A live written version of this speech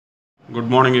Good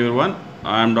morning everyone.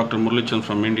 I am Dr. Murali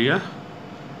from India.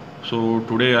 So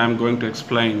today I am going to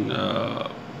explain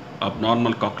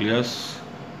abnormal cochleas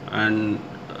and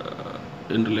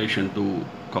in relation to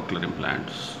cochlear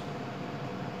implants.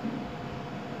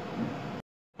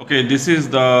 Okay, this is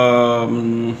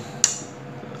the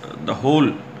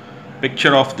whole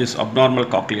picture of this abnormal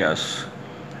cochleas.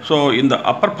 So in the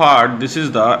upper part, this is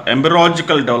the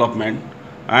embryological development,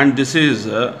 and this is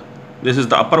the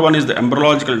upper one is the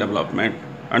embryological development,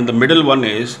 and the middle one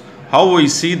is how we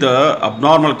see the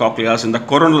abnormal cochleas in the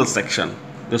coronal section,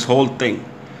 this whole thing,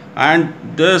 and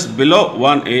this below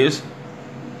one is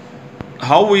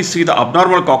how we see the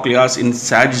abnormal cochleas in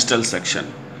sagittal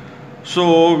section.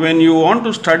 So when you want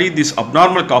to study these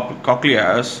abnormal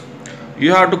cochleas,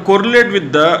 you have to correlate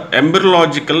with the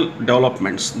embryological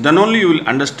developments. Then only you will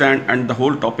understand and the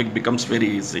whole topic becomes very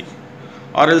easy,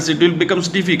 or else it will becomes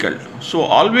difficult. So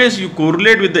always you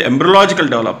correlate with the embryological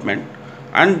development,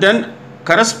 and then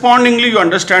correspondingly you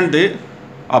understand the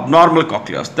abnormal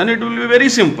cochleas. Then it will be very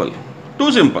simple,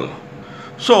 too simple.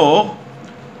 So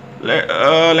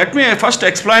let me first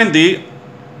explain the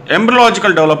embryological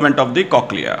development of the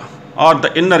cochlea or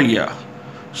the inner ear.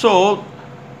 So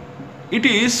it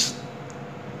is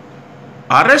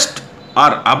arrest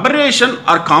or aberration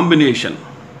or combination.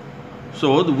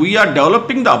 So we are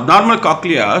developing the abnormal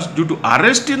cochleas due to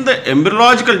arrest in the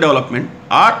embryological development,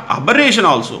 or aberration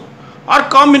also, or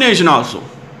combination also.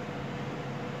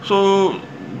 So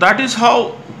that is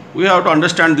how we have to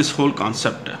understand this whole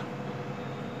concept.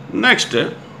 Next,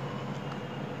 when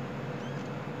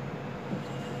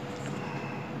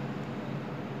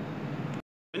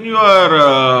you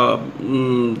are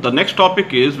the next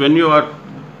topic is when you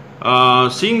are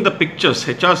seeing the pictures,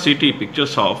 HRCT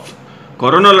pictures of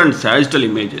coronal and sagittal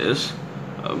images,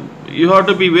 you have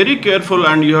to be very careful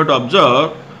and you have to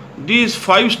observe these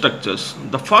 5 structures.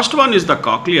 The first one is the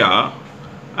cochlea,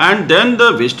 and then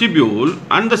the vestibule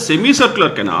and the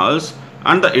semicircular canals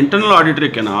and the internal auditory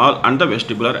canal and the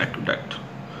vestibular aqueduct.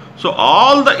 So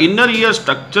all the inner ear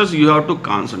structures you have to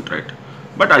concentrate.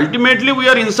 But ultimately we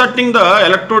are inserting the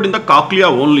electrode in the cochlea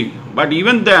only. But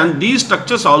even then these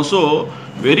structures also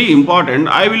very important.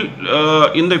 I will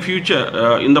in the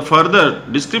future, in the further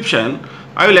description,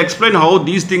 I will explain how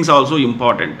these things are also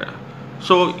important.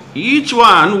 So each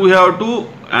one we have to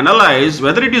analyze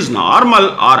whether it is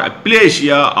normal or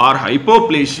aplasia or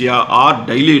hypoplasia or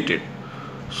dilated.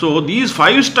 So these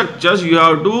 5 structures you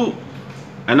have to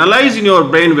analyze in your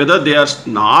brain whether they are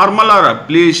normal or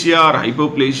aplasia or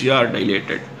hypoplasia or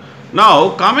dilated.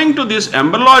 Now coming to this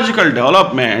embryological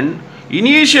development,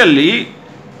 initially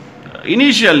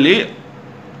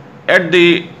at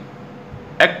the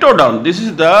ectoderm, this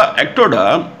is the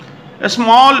ectoderm, a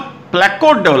small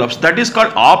placode develops, that is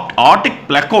called aortic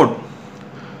placode.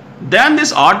 Then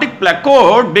this aortic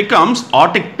placode becomes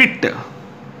aortic pit,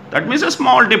 that means a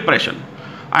small depression,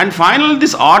 and finally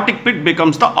this aortic pit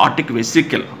becomes the aortic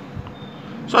vesicle.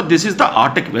 So this is the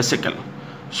aortic vesicle.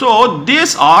 So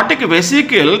this aortic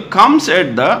vesicle comes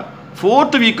at the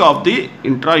 4th week of the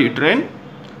intrauterine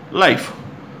life.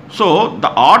 So the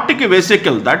aortic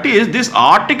vesicle, that is, this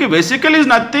aortic vesicle is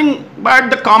nothing but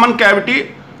the common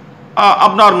cavity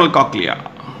abnormal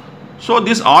cochlea. So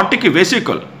this aortic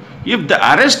vesicle, if the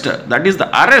arrest, that is the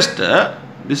arrest,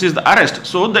 this is the arrest.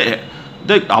 So the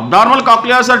abnormal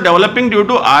cochleas are developing due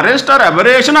to arrest or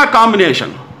aberration or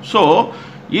combination. So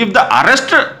if the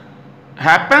arrest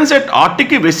happens at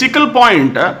aortic vesicle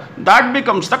point, that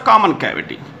becomes the common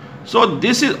cavity. So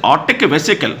this is aortic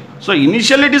vesicle. So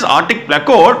initially it is aortic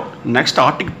placode, next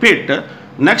aortic pit,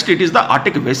 next it is the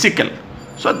aortic vesicle.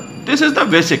 So this is the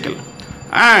vesicle,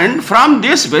 and from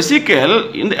this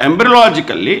vesicle in the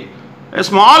embryologically a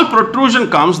small protrusion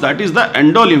comes, that is the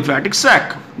endolymphatic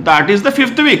sac, that is the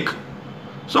 5th week.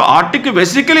 So aortic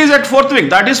vesicle is at 4th week,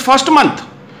 that is 1st month.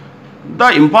 The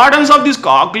importance of this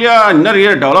cochlea inner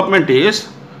ear development is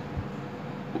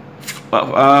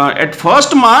at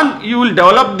 1st month you will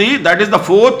develop that is the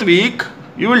 4th week,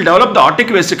 you will develop the aortic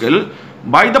vesicle.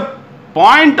 By the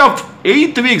point of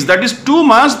 8th weeks, that is 2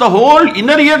 months, the whole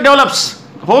inner ear develops,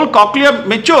 whole cochlea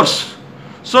matures.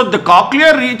 So the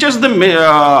cochlea reaches the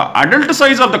adult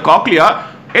size of the cochlea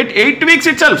at 8 weeks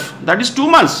itself, that is 2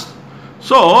 months.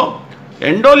 So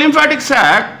endolymphatic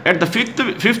sac at the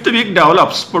 5th week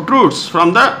develops, protrudes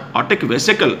from the aortic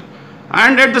vesicle,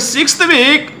 and at the 6th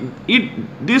week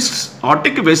this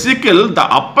aortic vesicle, the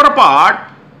upper part,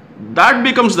 that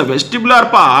becomes the vestibular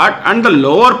part, and the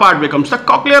lower part becomes the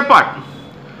cochlear part.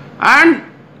 And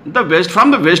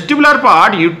from the vestibular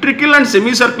part, utricle and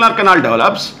semicircular canal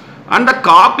develops, and the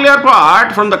cochlear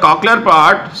part, from the cochlear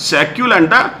part, saccule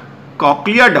and the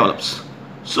cochlea develops.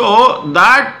 So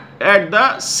that at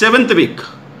the 7th week,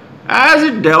 as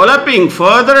it developing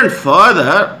further and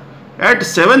further, at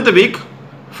 7th week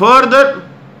further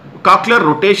cochlear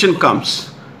rotation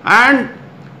comes, and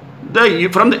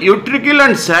from the utricle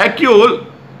and saccule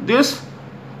this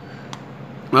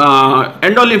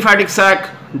endolymphatic sac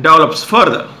develops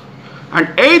further, and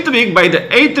 8th week, by the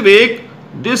 8th week,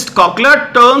 this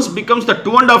cochlear turns becomes the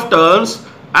 2.5 turns,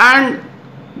 and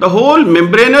the whole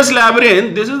membranous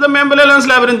labyrinth, this is the membranous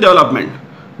labyrinth development.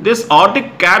 This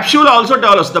aortic capsule also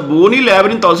develops, the bony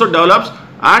labyrinth also develops,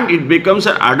 and it becomes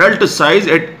an adult size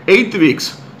at 8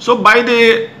 weeks. So by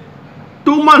the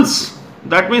 2 months,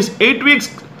 that means 8 weeks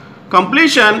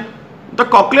completion, the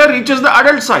cochlea reaches the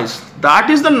adult size. That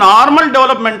is the normal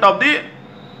development of the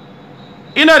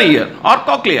inner ear or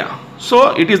cochlea.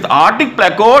 So it is the aortic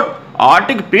placode,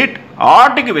 aortic pit,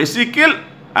 aortic vesicle,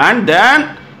 and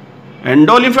then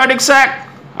endolymphatic sac,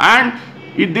 and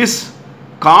this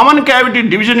common cavity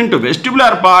division into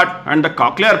vestibular part and the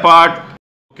cochlear part.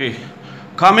 Okay,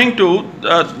 coming to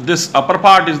this upper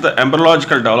part is the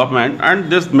embryological development,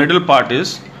 and this middle part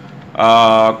is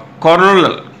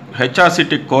coronal,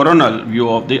 HRCT coronal view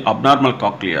of the abnormal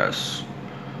cochleas.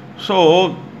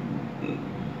 So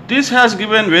this has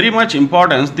given very much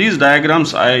importance. These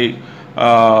diagrams I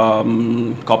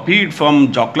copied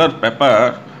from Jockler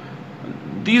paper.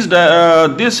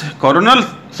 This coronal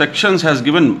sections has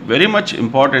given very much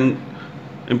importance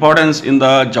in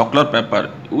the Jockler paper.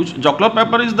 Jockler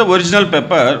paper is the original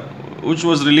paper which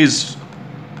was released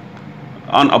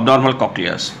on abnormal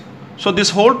cochleas. So this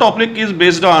whole topic is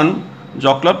based on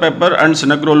Jockler paper and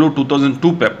Sinegrolu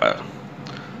 2002 paper.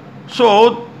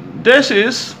 So this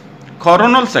is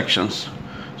coronal sections.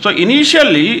 So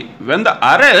initially when the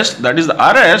arrest, that is the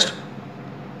arrest,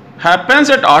 happens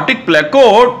at aortic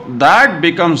placode, that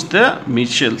becomes the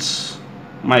Michel's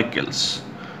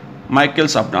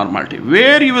abnormality,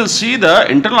 where you will see the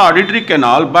internal auditory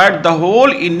canal, but the whole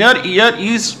inner ear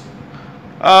is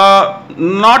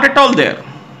not at all there.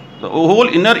 The whole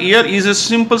inner ear is a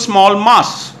simple small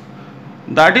mass.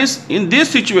 That is, in this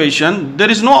situation there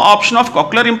is no option of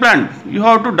cochlear implant. You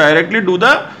have to directly do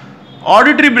the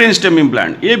auditory brainstem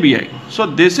implant, ABI. So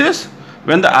this is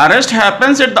when the arrest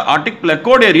happens at the aortic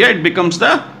placode area, it becomes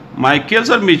the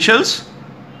Michel's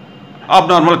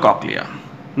abnormal cochlea.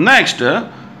 Next,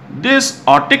 this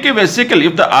aortic vesicle,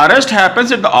 if the arrest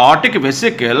happens at the aortic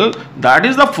vesicle, that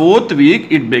is the 4th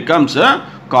week, it becomes a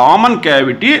common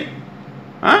cavity,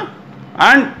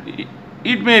 and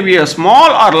it may be a small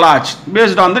or large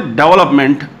based on the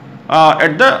development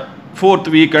at the 4th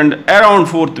week and around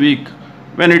 4th week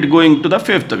when it going to the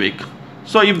 5th week.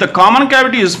 So if the common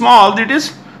cavity is small, it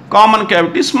is common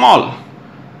cavity small.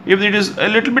 If it is a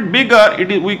little bit bigger,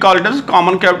 we call it as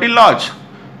common cavity large.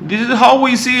 This is how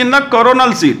we see in the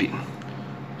coronal CT.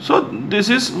 So this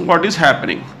is what is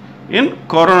happening in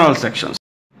coronal sections.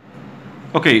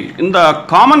 Okay, in the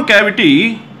common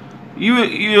cavity, you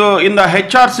in the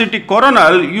HRCT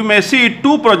coronal, you may see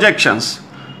two projections.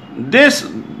 This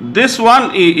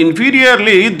one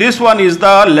inferiorly, this one is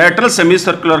the lateral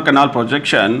semicircular canal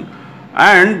projection,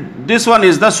 and this one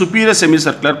is the superior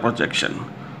semicircular projection.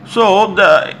 So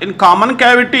in common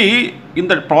cavity, in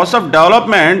the process of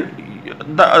development,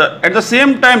 at the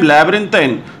same time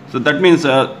labyrinthine, so that means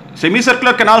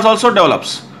semicircular canals also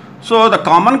develops. So the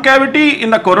common cavity in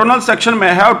the coronal section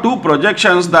may have two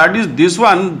projections, that is this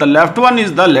one, the left one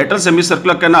is the lateral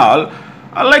semicircular canal,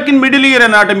 like in middle ear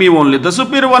anatomy only. The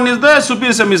superior one is the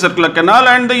superior semicircular canal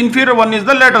and the inferior one is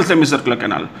the lateral semicircular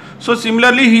canal. So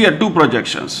similarly here two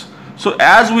projections. So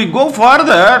as we go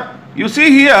further, you see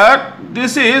here,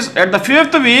 this is at the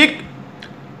 5th week,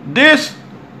 this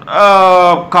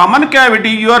common cavity,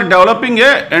 you are developing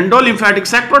a endolymphatic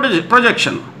sac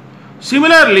projection.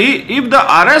 Similarly, if the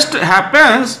arrest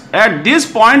happens at this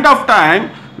point of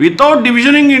time without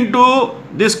divisioning into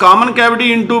this common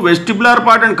cavity into vestibular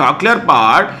part and cochlear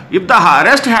part, if the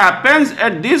arrest happens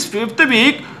at this 5th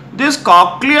week, this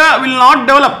cochlea will not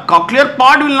develop, cochlear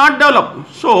part will not develop.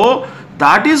 So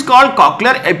that is called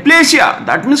cochlear aplasia.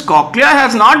 That means cochlea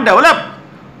has not developed.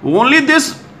 Only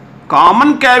this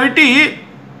common cavity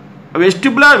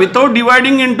vestibular, without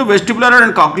dividing into vestibular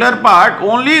and cochlear part,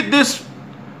 only this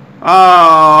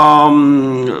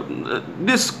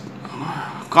this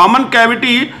common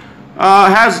cavity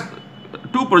has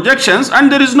two projections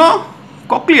and there is no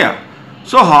cochlea.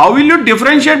 So how will you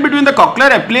differentiate between the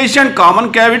cochlear aplasia and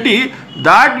common cavity?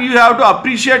 That you have to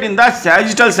appreciate in the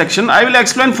sagittal section. I will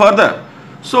explain further.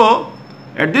 So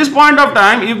at this point of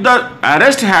time, if the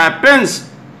arrest happens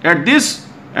at this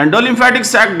endolymphatic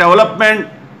sac development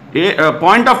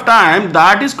point of time,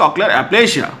 that is cochlear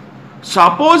aplasia.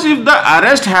 suppose if the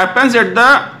arrest happens at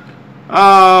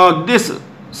this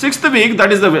sixth week,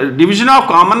 that is the division of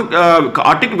common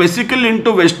aortic vesicle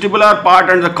into vestibular part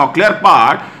and the cochlear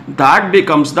part, that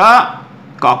becomes the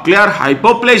cochlear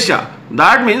hypoplasia.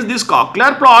 That means this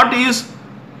cochlear part is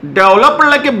developed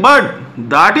like a bud.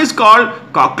 That is called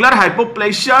cochlear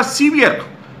hypoplasia severe.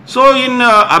 So in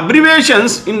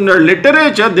abbreviations in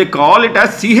literature they call it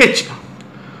as CH.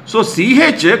 So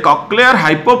CH, cochlear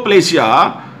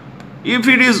hypoplasia, if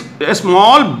it is a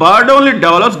small bud only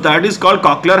develops, that is called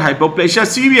cochlear hypoplasia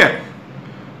severe.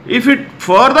 If it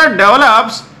further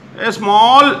develops, a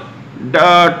small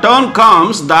term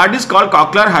comes, that is called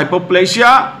cochlear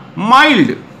hypoplasia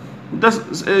mild.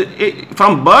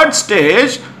 From bud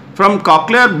stage, from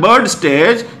cochlear bud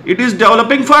stage, it is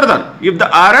developing further. If the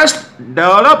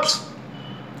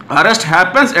arrest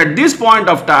happens at this point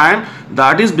of time,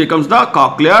 that is becomes the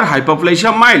cochlear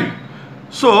hypoplasia mild.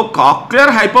 So cochlear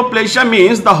hypoplasia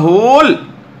means the whole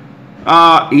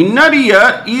inner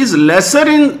ear is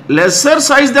lesser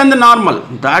size than the normal.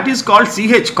 That is called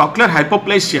CH, cochlear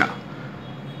hypoplasia.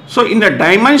 So in the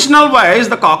dimensional wise,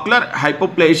 the cochlear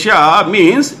hypoplasia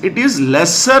means it is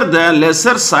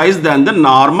lesser size than the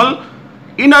normal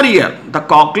inner ear. The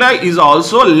cochlea is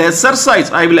also lesser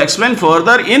size. I will explain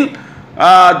further in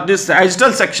this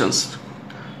sagittal sections.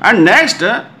 And next,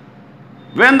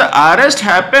 when the arrest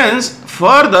happens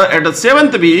further at the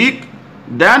 7th week,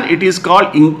 then it is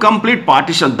called incomplete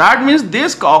partition. That means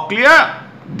this cochlea,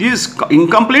 these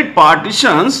incomplete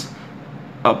partitions,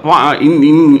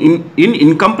 in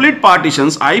incomplete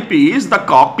partitions, IPs, the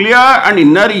cochlea and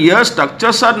inner ear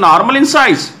structures are normal in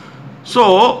size.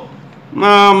 So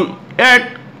what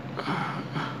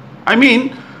I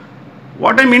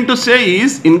mean to say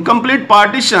is, incomplete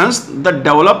partitions, the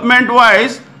development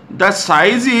wise, the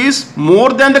size is more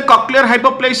than the cochlear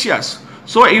hypoplasias.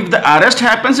 So if the arrest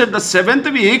happens at the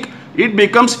 7th week, it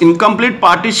becomes incomplete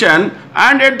partition,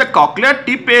 and at the cochlear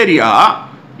tip area,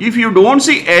 if you don't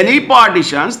see any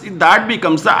partitions, that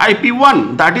becomes the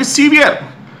IP1, that is severe.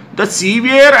 The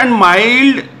severe and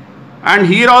mild, and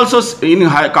here also in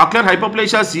cochlear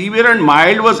hypoplasia, severe and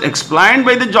mild was explained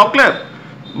by the Jockler.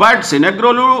 But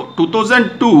Senegrolu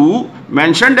 2002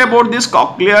 mentioned about this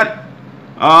cochlear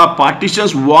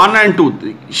partitions 1 and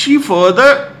 2. She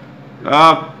further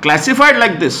classified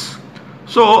like this.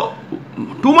 So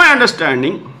to my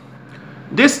understanding,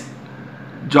 this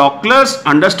Jockler's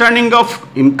understanding of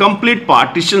incomplete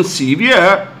partition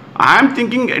severe, I am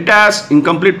thinking it as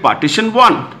incomplete partition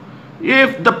 1.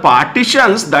 If the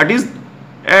partitions, that is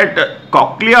at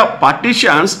cochlea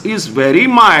partitions, is very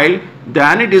mild,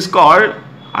 then it is called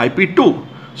IP2.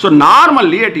 So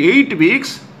normally at 8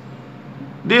 weeks,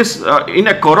 this in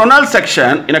a coronal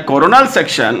section,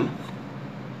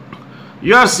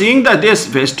 you are seeing that this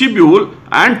vestibule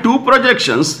and 2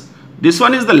 projections. This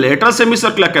one is the lateral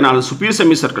semicircular canal, superior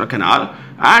semicircular canal,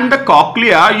 and the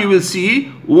cochlea you will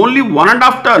see only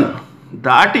 1.5 turn.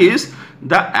 That is,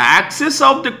 the axis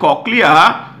of the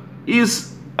cochlea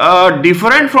is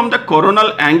different from the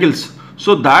coronal angles.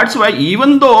 So that's why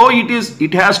even though it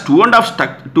has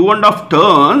 2.5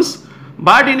 turns,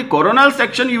 but in coronal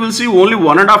section you will see only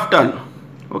 1.5 turn.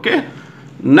 Okay.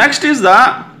 Next is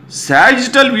the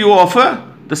sagittal view of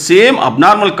the same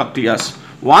abnormal cochleas.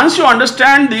 Once you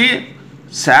understand the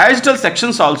sagittal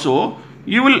sections also,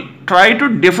 you will try to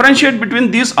differentiate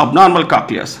between these abnormal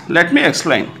cochleas. Let me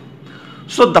explain.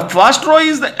 So the first row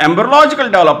is the embryological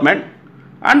development,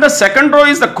 and the second row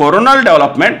is the coronal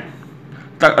development.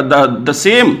 The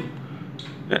same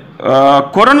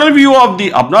coronal view of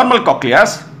the abnormal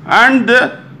cochleas, and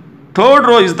the third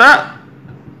row is the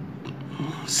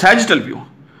sagittal view.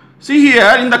 See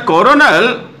here in the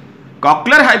coronal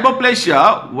cochlear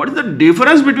hypoplasia, what is the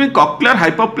difference between cochlear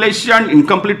hypoplasia and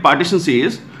incomplete partitions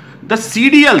is the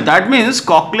CDL, that means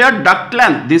cochlear duct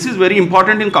length. This is very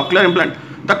important in cochlear implant.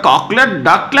 The cochlear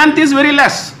duct length is very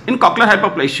less in cochlear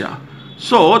hypoplasia.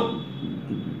 So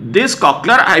this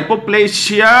cochlear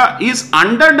hypoplasia is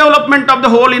underdevelopment of the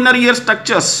whole inner ear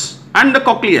structures and the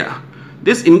cochlea.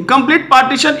 This incomplete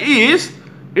partition is,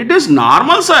 it is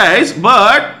normal size,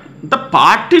 but the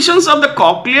partitions of the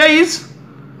cochlea is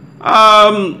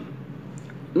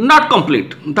not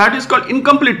complete. That is called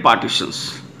incomplete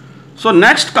partitions. So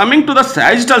next, coming to the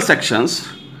sagittal sections.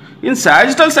 In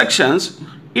sagittal sections,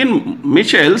 in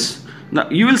Michel's,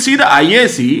 you will see the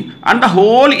IAC, and the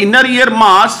whole inner ear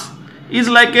mass is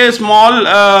like a small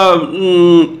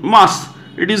mass.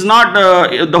 It is not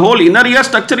the whole inner ear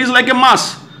structure is like a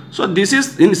mass. So this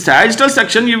is in sagittal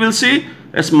section, you will see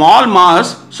a small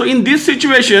mass. So in this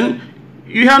situation,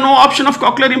 you have no option of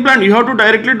cochlear implant. You have to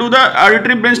directly do the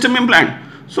auditory brainstem implant.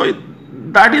 So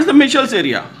that is the Mitchell's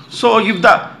area. So if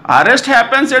the arrest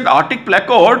happens at aortic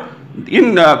placode,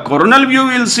 in coronal view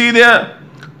we will see the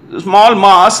small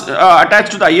mass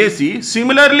attached to the IAC.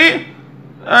 Similarly,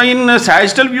 in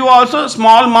sagittal view also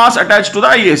small mass attached to the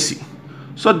IAC.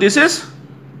 So this is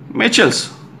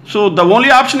Mitchell's. So the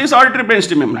only option is auditory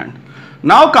brainstem implant.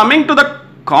 Now coming to the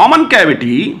common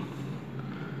cavity.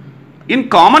 In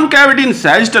common cavity in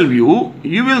sagittal view,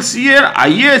 you will see an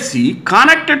IAC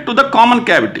connected to the common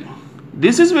cavity.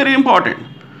 This is very important.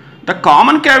 The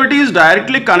common cavity is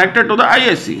directly connected to the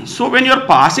IAC. So when you are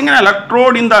passing an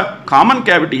electrode in the common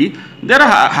cavity, there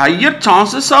are higher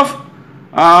chances of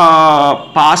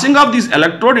passing of this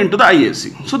electrode into the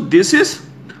IAC. So this is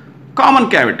common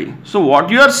cavity. So what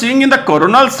you are seeing in the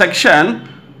coronal section,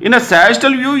 in a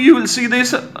sagittal view, you will see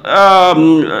this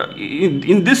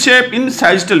in this shape in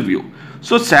sagittal view.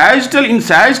 So in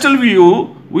sagittal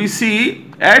view, we see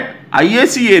at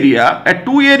IAC area, at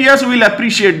two areas we will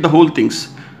appreciate the whole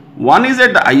things. One is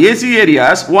at the IAC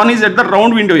areas, one is at the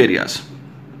round window areas.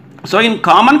 So in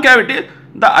common cavity,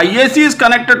 the IAC is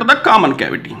connected to the common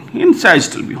cavity in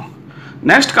sagittal view.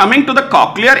 Next, coming to the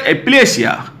cochlear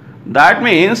aplasia, that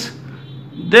means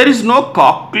there is no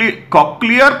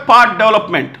cochlear part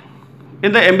development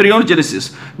in the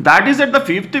embryogenesis. That is at the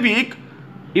 5th week.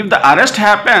 If the arrest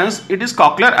happens, it is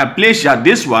cochlear aplasia,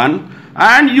 this one,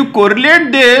 and you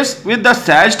correlate this with the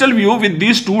sagittal view with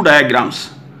these two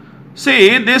diagrams.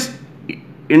 See, this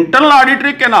internal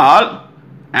auditory canal,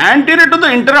 anterior to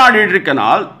the internal auditory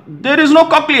canal, there is no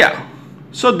cochlea.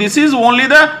 So this is only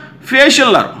the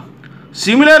facial nerve.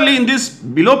 Similarly, in this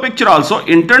below picture also,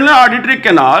 internal auditory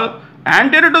canal,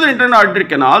 anterior to the internal auditory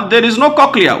canal, there is no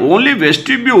cochlea, only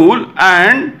vestibule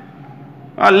and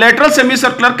lateral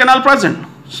semicircular canal present.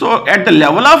 So at the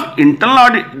level of internal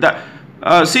auditory,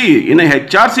 see, in a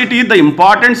HRCT, the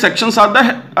important sections are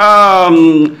the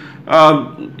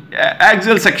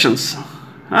axial sections.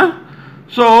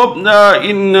 So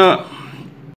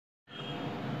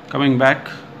coming back,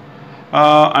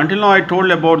 until now I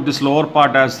told about this lower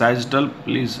part as sagittal.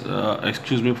 Please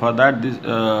excuse me for that.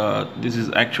 This is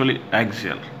actually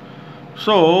axial.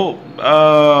 So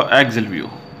axial view.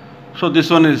 So this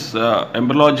one is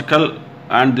embryological,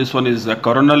 and this one is the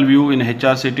coronal view in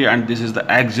HRCT, and this is the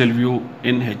axial view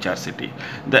in HRCT.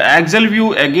 The axial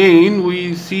view again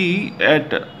we see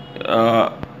at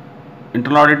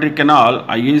internal auditory canal,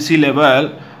 IAC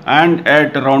level, and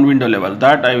at round window level.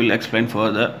 That I will explain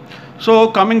further.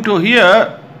 So coming to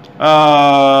here,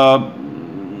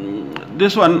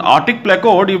 this one aortic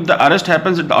placode, if the arrest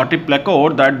happens at the aortic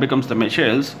placode, that becomes the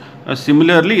Mitchell's.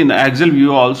 Similarly, in the axial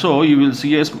view also, you will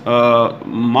see a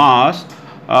mass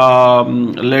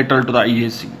lateral to the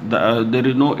IAC. There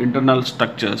is no internal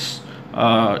structures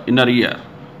inner ear.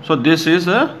 So this is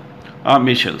a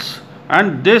Mitchell's,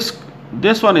 and this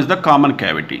one is the common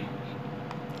cavity.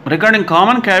 Regarding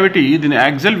common cavity, in the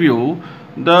axial view,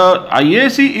 the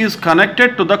IAC is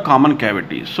connected to the common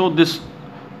cavity. So this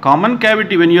common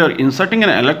cavity, when you are inserting an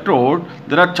electrode,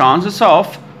 there are chances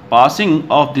of passing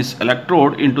of this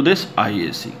electrode into this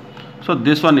IAC. So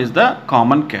this one is the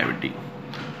common cavity,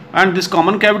 and this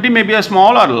common cavity may be a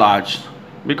small or large,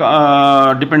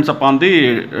 because depends upon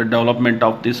the development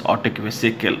of this aortic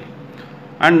vesicle.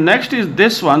 And next is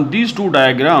this one. These two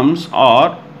diagrams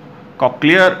are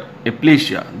cochlear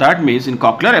aplasia. That means in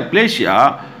cochlear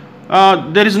aplasia,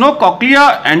 there is no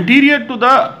cochlea anterior to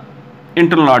the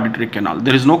internal auditory canal.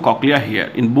 There is no cochlea here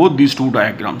in both these two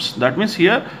diagrams. That means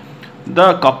here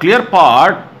the cochlear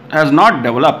part has not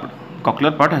developed.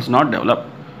 Cochlear part has not developed.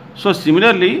 So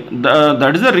similarly,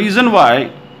 that is the reason why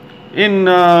in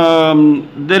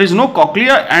there is no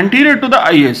cochlea anterior to the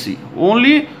IAC.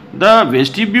 Only the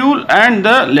vestibule and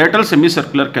the lateral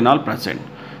semicircular canal present.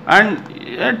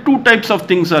 And two types of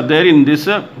things are there in this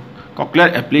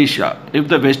cochlear aplasia. If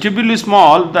the vestibule is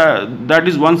small, that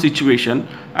is one situation,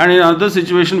 and in another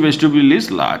situation vestibule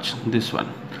is large, this one.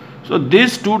 So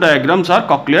these two diagrams are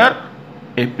cochlear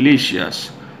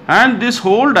aplasias, and this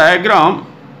whole diagram,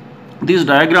 these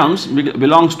diagrams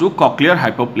belongs to cochlear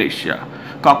hypoplasia.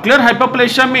 Cochlear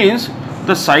hypoplasia means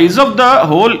the size of the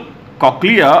whole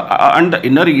cochlea and the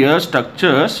inner ear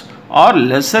structures are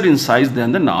lesser in size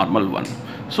than the normal one.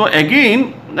 So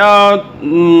again,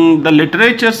 the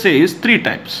literature says three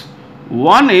types.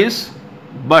 One is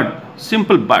bud,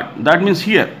 simple bud. That means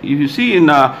here, if you see in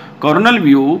a coronal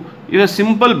view, a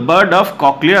simple bud of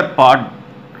cochlear part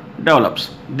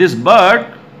develops. This bud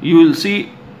you will see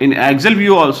in axial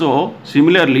view also.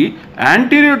 Similarly,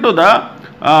 anterior to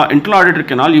the internal auditory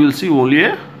canal, you will see only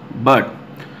a bud.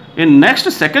 In next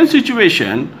second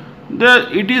situation,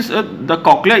 the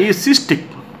cochlea is cystic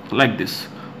like this,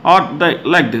 or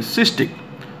like this, cystic.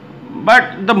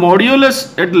 but the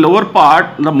modulus at the lower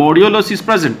part, the modulus is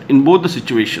present in both the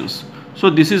situations. So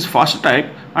this is first type,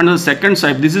 and the second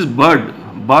type, this is bird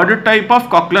type of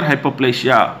cochlear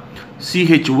hypoplasia,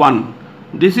 CH1.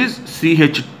 This is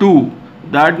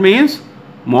CH2. That means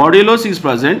modulus is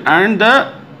present and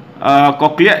the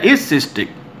cochlea is cystic.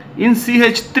 In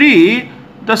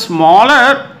CH3, the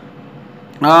smaller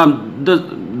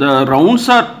the rounds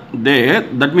are there.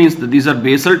 That means that these are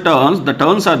basal turns. The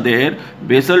turns are there,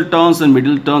 basal turns and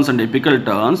middle turns and apical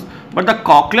turns, but the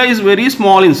cochlea is very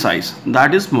small in size.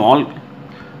 That is small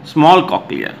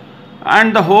cochlea,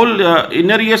 and the whole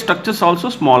inner ear structure is also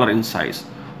smaller in size.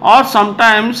 Or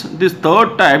sometimes this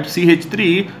third type,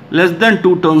 CH3, less than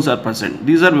 2 turns are present.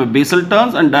 These are basal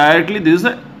turns and directly this is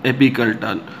the apical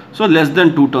turn. So less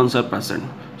than 2 turns are present.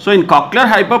 So in cochlear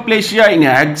hypoplasia in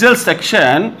axial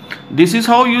section, this is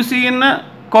how you see in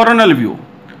coronal view.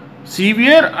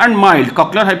 Severe and mild,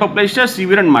 cochlear hypoplasia,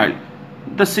 severe and mild.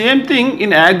 The same thing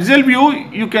in axial view,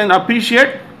 you can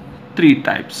appreciate 3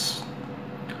 types.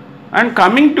 And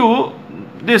coming to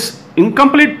this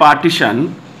incomplete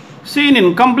partition, see in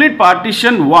incomplete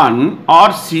partition 1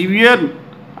 or severe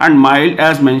and mild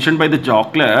as mentioned by the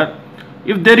jocular,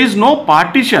 if there is no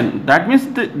partition, that means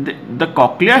the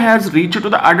cochlea has reached to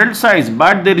the adult size,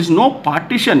 but there is no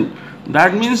partition.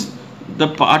 That means the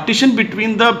partition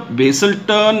between the basal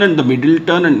turn and the middle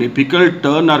turn and apical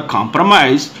turn are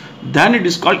compromised, then it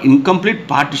is called incomplete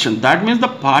partition. That means the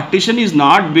partition is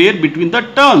not there between the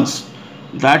turns.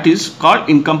 That is called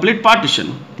incomplete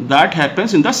partition. That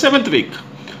happens in the 7th week,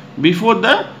 before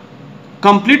the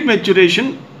complete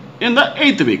maturation in the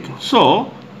 8th week.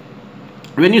 So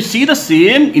when you see the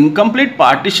same incomplete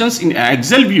partitions in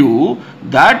axial view,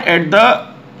 that at the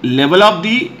level of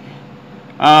the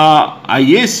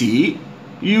IAC,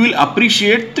 you will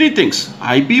appreciate 3 things: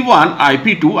 IP1,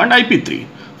 IP2 and IP3.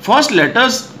 First, let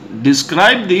us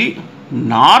describe the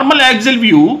normal axial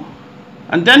view,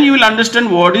 and then you will understand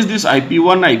what is this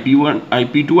IP1,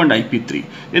 IP2 and IP3.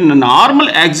 In the normal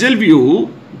axial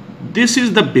view, this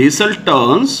is the basal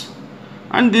turns,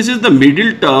 and this is the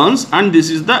middle turns, and this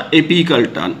is the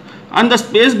apical turn, and the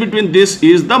space between this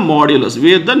is the modulus,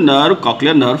 where the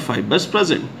cochlear nerve fibers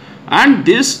present, and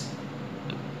this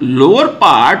lower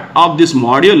part of this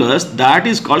modulus, that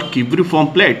is called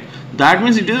cubriform plate. That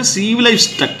means it is a sieve-like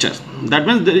structure. That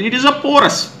means it is a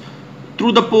porous.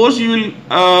 Through the pores you will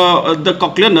the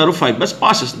cochlear nerve fibers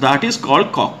passes. That is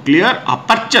called cochlear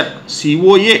aperture,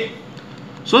 COA.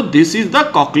 So this is the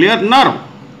cochlear nerve,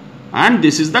 and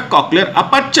this is the cochlear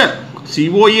aperture,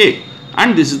 COA,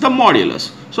 and this is the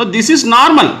modulus. So this is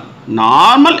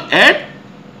normal at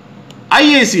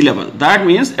IAC level. That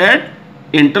means at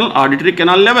internal auditory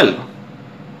canal level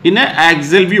in an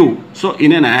axial view. So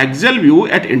in an axial view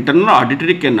at internal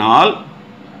auditory canal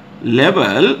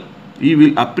level, you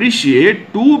will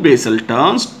appreciate 2 basal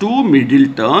turns, 2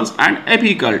 middle turns and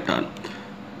apical turn.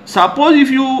 Suppose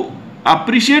if you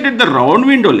appreciate at the round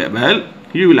window level,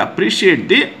 you will appreciate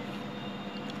the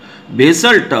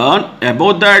basal turn,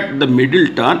 above that the middle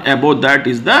turn, above that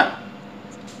is the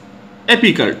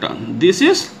apical turn. This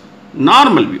is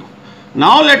normal view.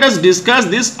 Now let us discuss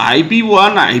this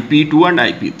IP1, IP2 and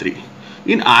IP3.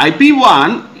 In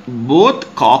IP1,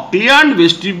 both cochlea and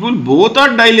vestibule both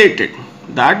are dilated.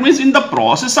 That means in the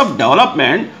process of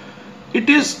development, it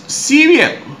is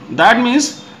severe. That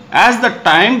means as the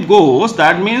time goes,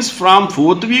 that means from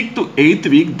 4th week to 8th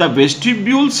week, the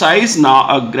vestibule size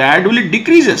now gradually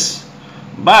decreases.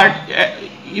 But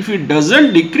if it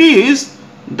doesn't decrease,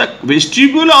 the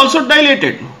vestibule also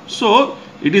dilated. So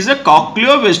it is a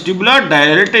cochleovestibular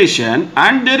dilatation,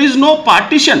 and there is no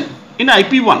partition in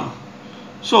IP1.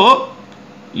 So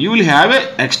you will have an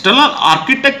external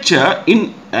architecture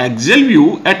in axial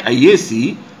view at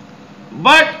IAC,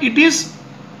 but it is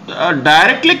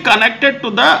directly connected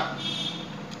to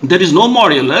there is no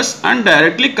modulus and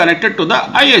directly connected to the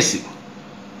IAC.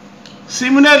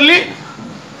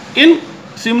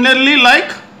 Similarly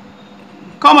like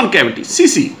common cavity,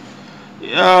 CC.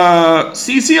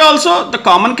 CC also, the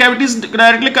common cavity is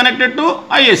directly connected to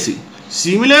IAC.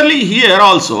 Similarly here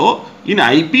also in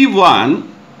IP1,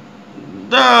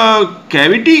 the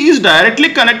cavity is directly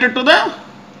connected to the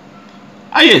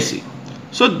IAC.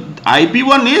 So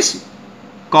IP1 is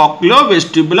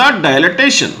cochleovestibular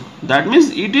dilatation. That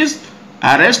means it is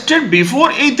arrested before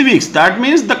 8th weeks. That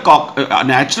means the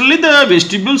naturally the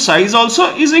vestibule size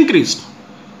also is increase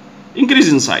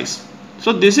in size.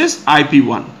 So this is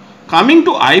IP1. Coming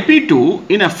to IP2,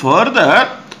 in a further,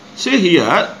 say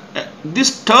here,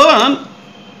 this turn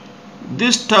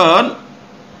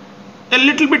a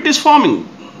little bit is forming.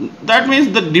 That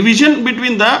means the division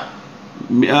between the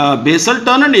basal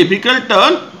turn and apical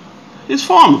turn is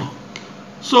formed.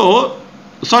 So,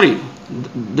 sorry,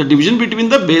 the division between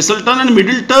the basal turn and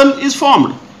middle turn is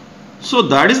formed. So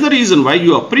that is the reason why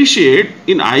you appreciate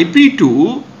in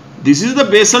IP2, this is the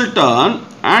basal turn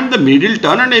and the middle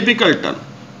turn and apical turn.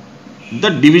 The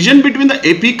division between the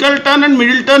apical turn and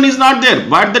middle turn is not there,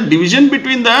 but the division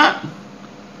between the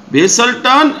basal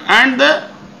turn and the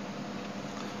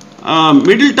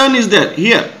middle turn is there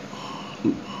here.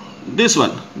 This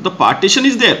one, the partition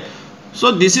is there.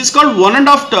 So this is called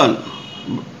 1.5 turn.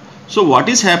 So what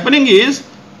is happening is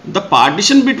the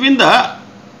partition between the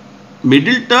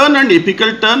middle turn and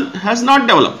apical turn has not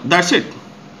developed. That's it.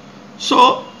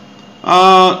 So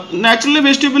naturally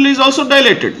vestibule is also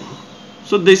dilated.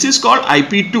 So this is called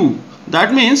IP2.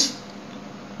 That means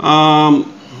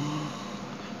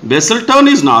basal turn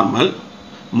is normal,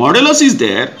 modulus is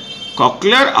there,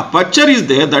 cochlear aperture is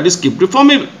there, that is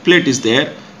cibriform plate is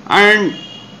there, and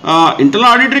internal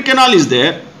auditory canal is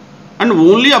there, and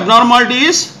only abnormality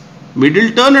is middle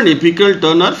turn and apical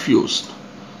turn are fused.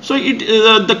 So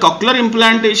the cochlear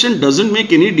implantation doesn't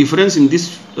make any difference in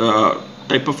this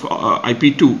type of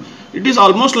IP2. It is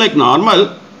almost like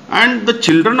normal, and the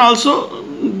children also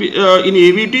in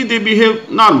AVT they behave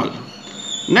normal.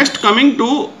 Next, coming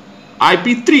to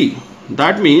IP3,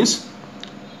 that means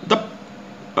the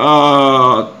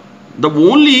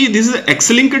only, this is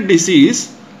X-linked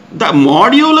disease, the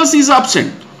modulus is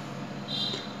absent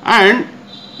and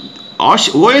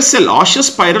OSL, osseous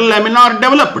spiral lamina are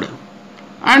developed,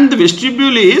 and the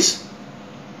vestibule is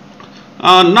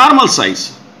normal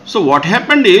size. So what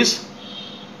happened is,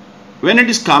 when it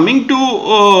is coming to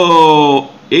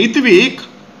 8th week,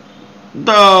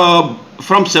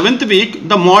 from 7th week,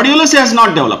 the modulus has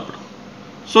not developed.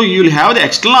 So you will have the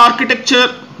external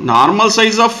architecture, normal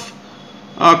size of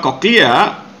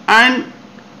cochlea, and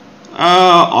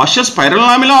osseous spiral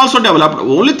lamina also developed.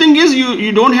 Only thing is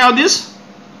you don't have this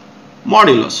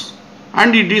modulus,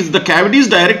 and it is the cavity is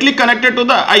directly connected to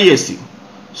the IAC.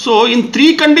 So in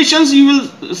 3 conditions you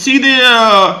will see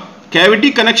the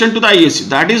cavity connection to the IAC.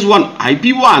 That is one,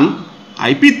 IP1,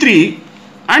 IP3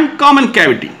 and common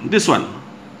cavity, this one.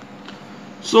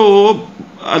 So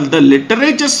the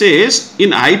literature says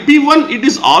in IP1 it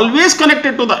is always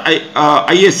connected to the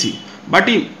IAC, but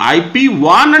in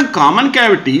IP1 and common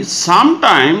cavity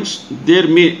sometimes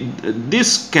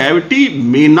this cavity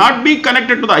may not be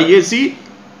connected to the IAC,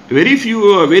 very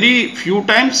few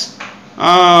times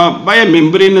by a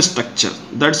membranous structure.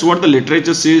 That's what the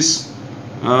literature says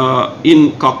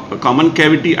in common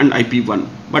cavity and IP1,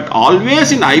 but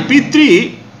always in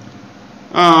IP3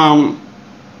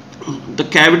 the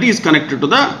cavity is connected to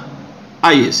the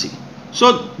IAC.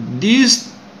 So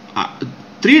these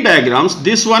 3 diagrams,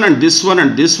 this one and this one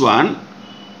and this one,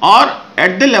 are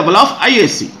at the level of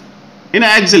IAC in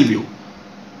axial view.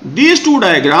 These 2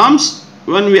 diagrams,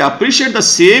 when we appreciate the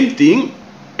same thing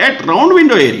at round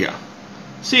window area,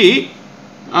 see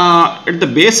at the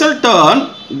basal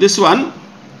turn, this one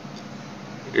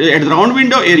at the round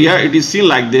window area it is seen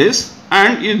like this,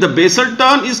 and if the basal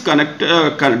turn is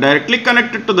directly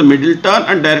connected to the middle turn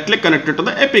and directly connected to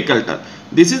the apical turn.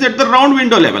 This is at the round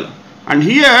window level, and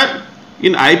here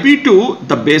in IP2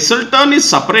 the basal turn is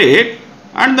separate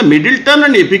and the middle turn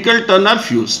and apical turn are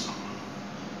fused.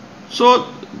 So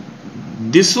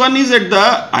this one is at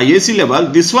the IAC level,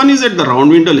 this one is at the round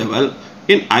window level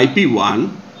in IP1,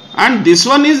 and this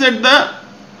one is at the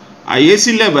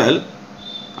IAC level,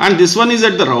 and this one is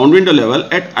at the round window level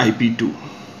at IP2.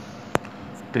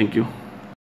 Thank you.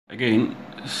 Again,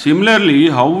 similarly,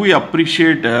 how we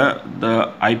appreciate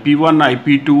the IP1,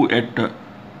 IP2 at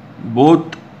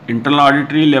both internal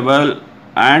auditory level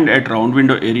and at round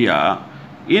window area,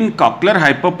 in cochlear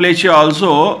hypoplasia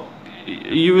also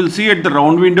you will see at the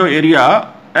round window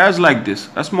area as like this,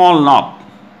 a small knob.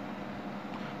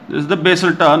 This is the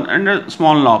basal turn and a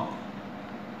small knob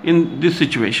in this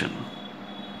situation.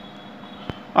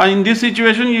 In this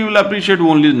situation you will appreciate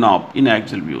only the knob in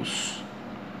axial views.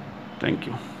 Thank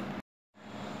you.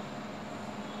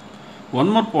 One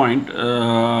more point,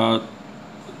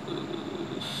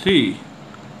 see,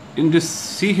 in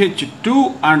this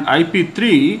CH2 and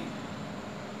IP3,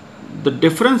 the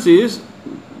difference is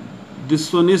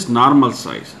this one is normal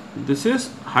size, this is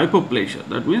hypoplasia,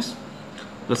 that means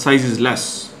the size is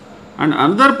less. And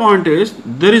another point is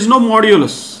there is no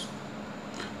modulus,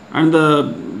 and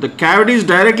the cavity is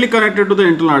directly connected to the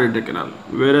internal auditory canal,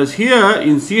 whereas here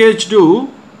in CH2,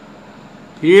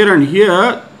 here and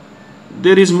here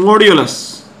there is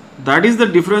modulus. That is the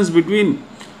difference between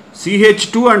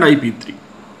CH2 and IP3.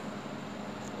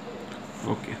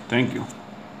 Okay, thank you.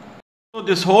 So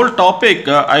this whole topic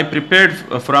I prepared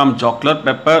from Jockler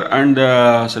paper and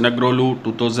Senegrolu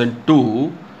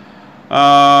 2002.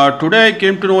 Today I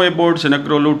came to know about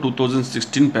Senegrolu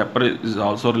 2016 paper is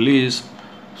also released.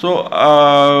 So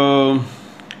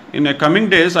in the coming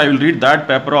days I will read that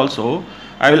paper also.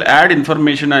 I will add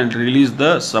information and release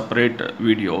the separate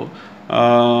video.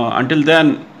 Until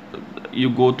then, you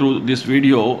go through this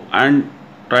video and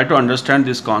try to understand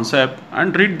this concept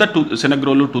and read the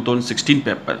Senegrolu 2016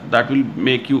 paper. That will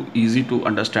make you easy to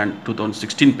understand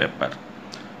 2016 paper.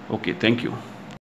 Okay, thank you.